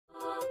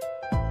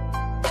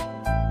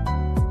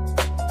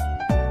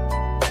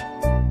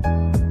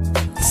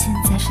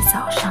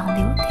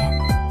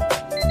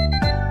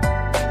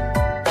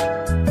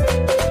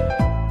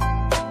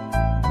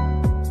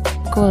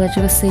过了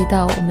这个隧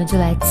道，我们就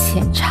来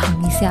浅尝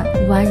一下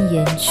蜿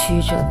蜒曲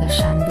折的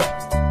山路。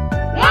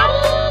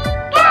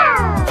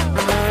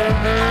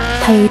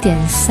它有一点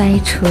赛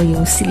车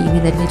游戏里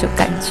面的那种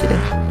感觉。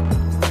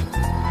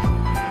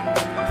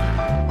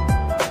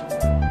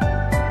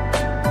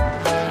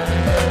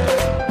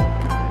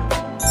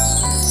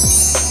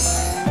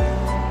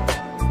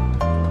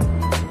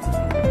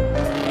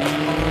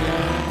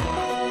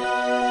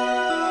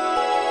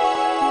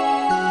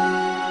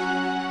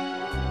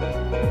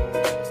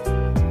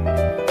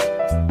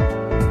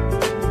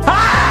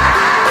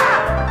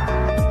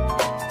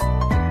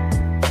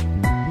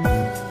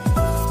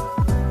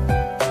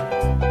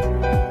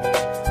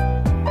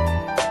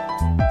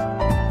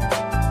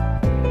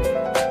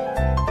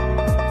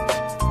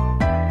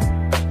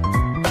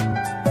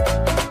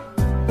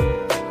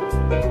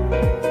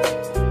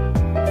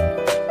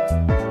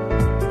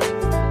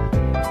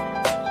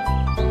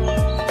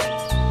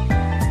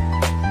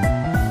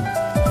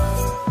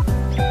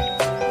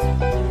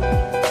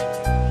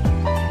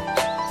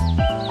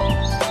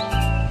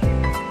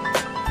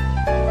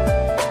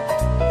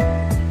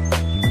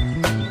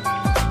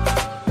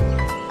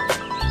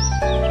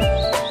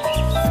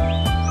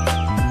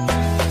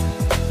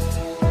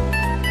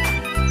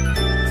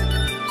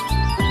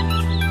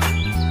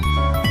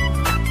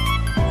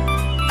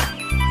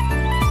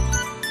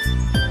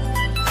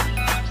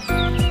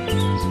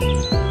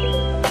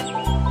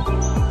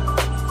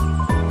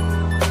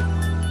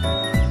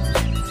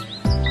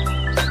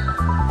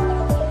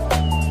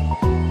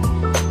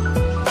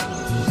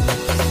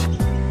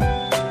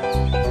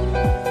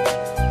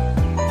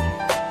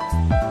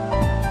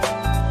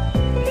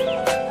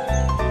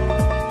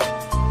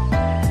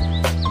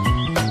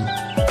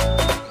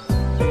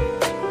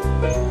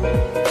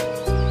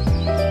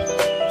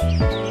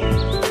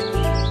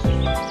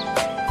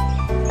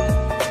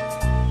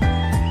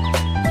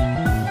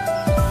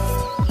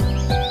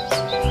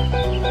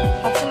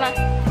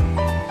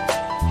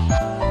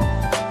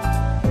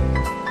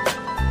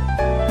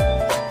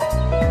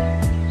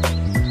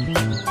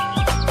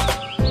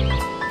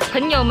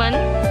朋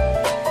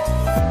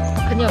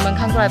友们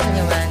看过来，朋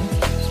友们，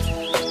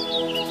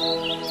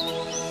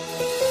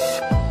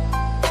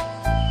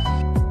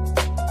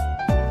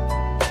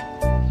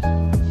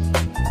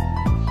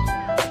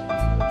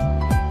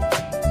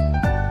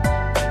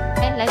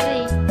来这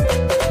里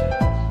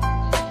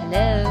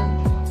 ，Hello，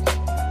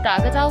 打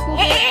个招呼。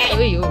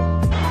哎呦。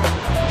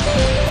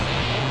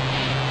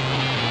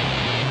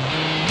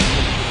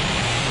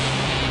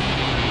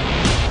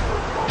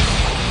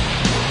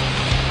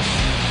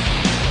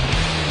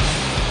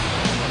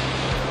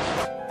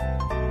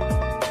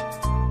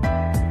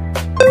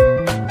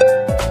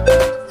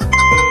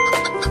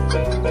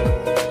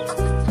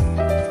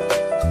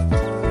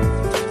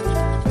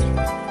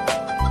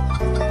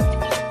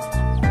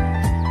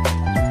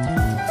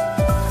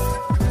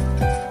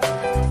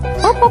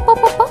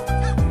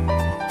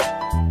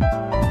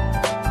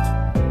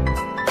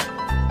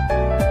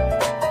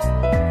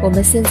我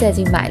们现在已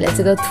经买了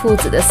这个兔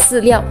子的饲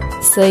料，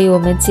所以我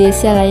们接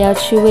下来要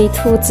去喂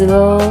兔子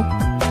喽。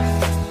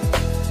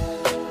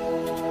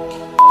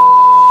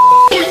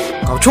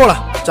搞错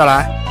了，再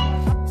来。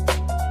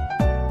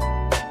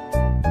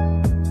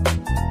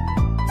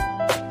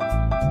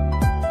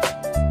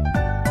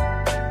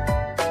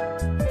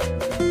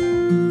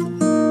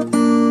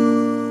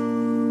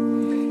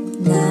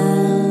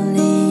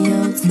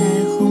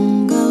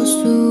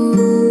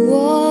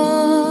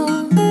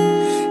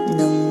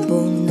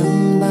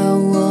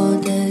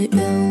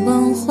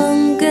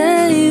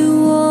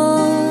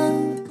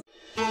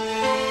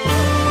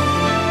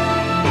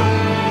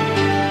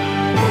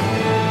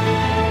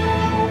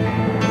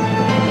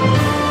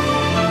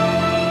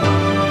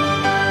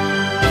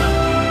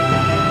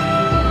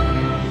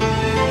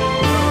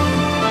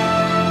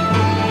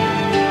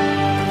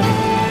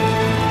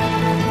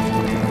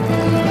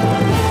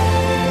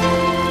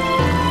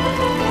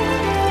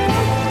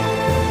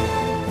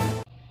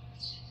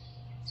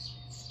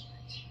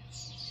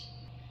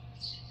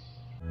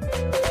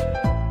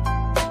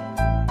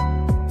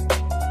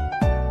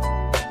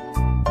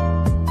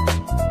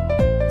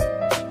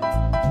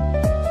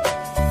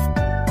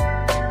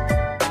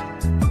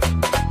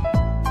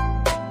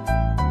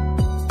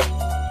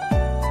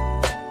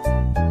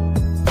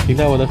听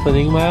到我的声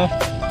音吗？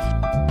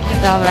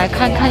让我们来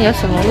看看有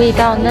什么味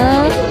道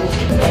呢？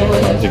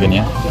这个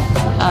呢？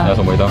有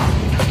什么味道？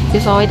有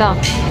什么味道？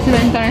这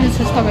边当然是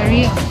吃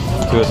strawberry。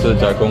这个是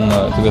加工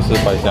了，这个是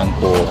百香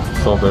果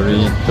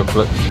strawberry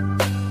chocolate。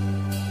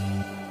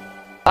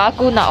阿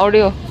姑拿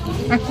Oreo。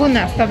阿姑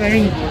拿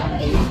strawberry。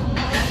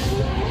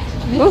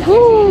呜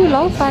呼，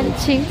老板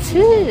请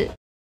吃。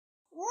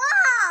哇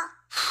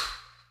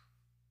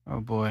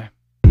 ！Oh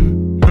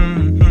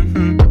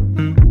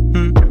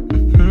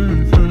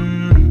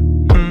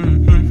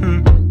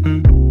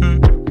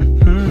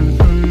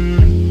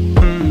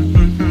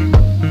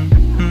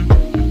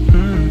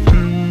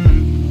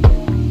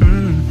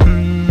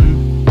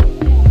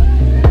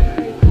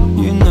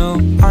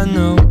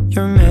know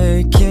you're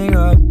making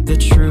up the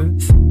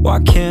truth. Why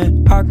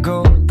can't I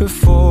go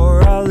before?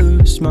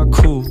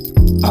 cool.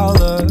 I'll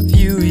love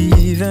you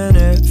even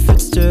if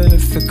it's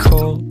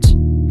difficult.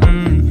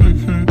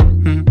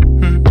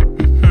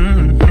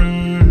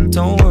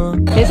 Don't worry,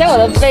 别像我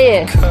的背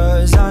耶。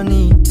 'cause I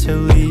need to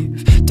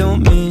leave.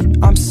 Don't mean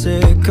I'm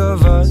sick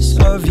of us,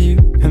 of you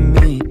and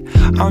me.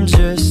 I'm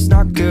just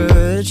not good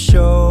at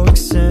showing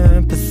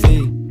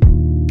sympathy.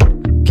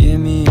 Give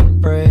me a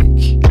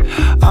break.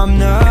 I'm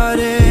not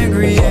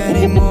angry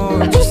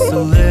anymore, just a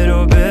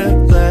little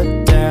bit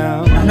let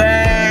down.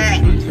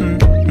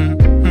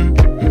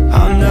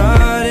 I'm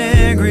not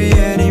angry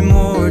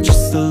anymore,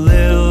 just a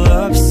little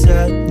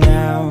upset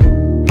now.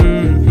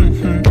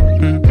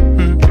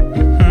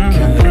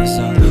 'Cause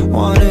I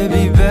wanna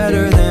be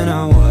better than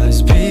I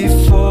was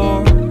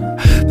before,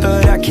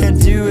 but I can't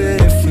do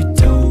it if we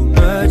don't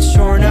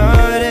mature.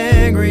 Not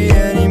angry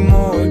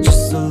anymore,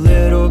 just a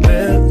little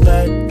bit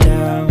let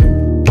down.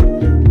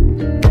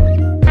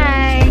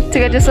 嗨，这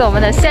个就是我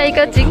们的下一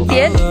个景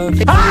点。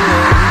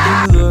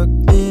 Look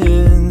me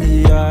in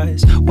the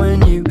eyes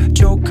when you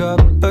joke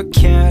up but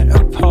can't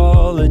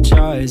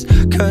apologize,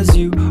 'cause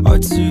you are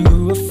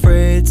too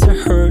afraid to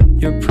hurt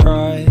your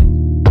pride.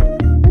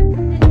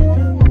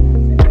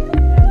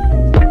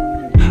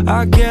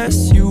 I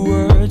guess you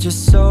were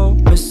just so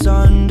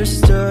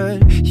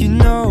misunderstood. You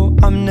know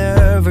I'm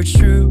never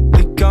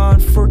truly gone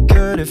for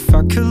good. If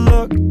I could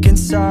look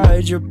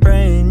inside your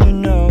brain, you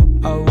know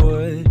I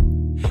would.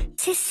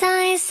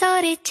 세상에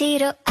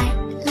소리지로 I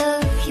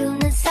love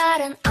you는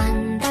사람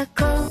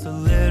안다고. Just a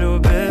little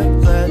bit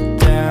let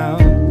down.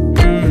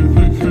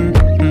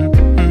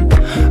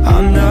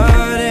 I'm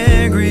not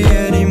angry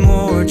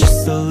anymore,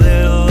 just a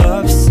little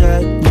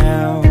upset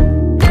now.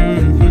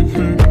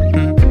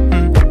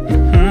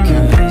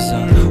 'Cause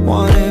I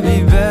wanna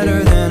be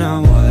better than I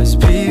was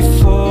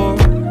before,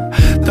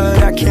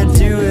 but I can't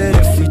do it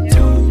if we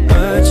don't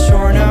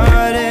mature.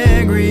 Not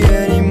angry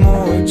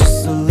anymore,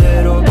 just a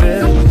little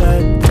bit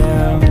let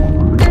down.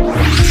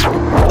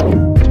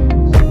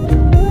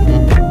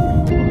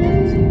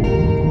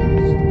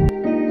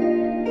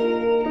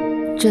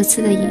 这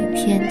次的影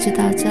片就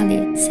到这里，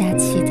下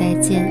期再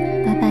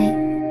见，拜拜。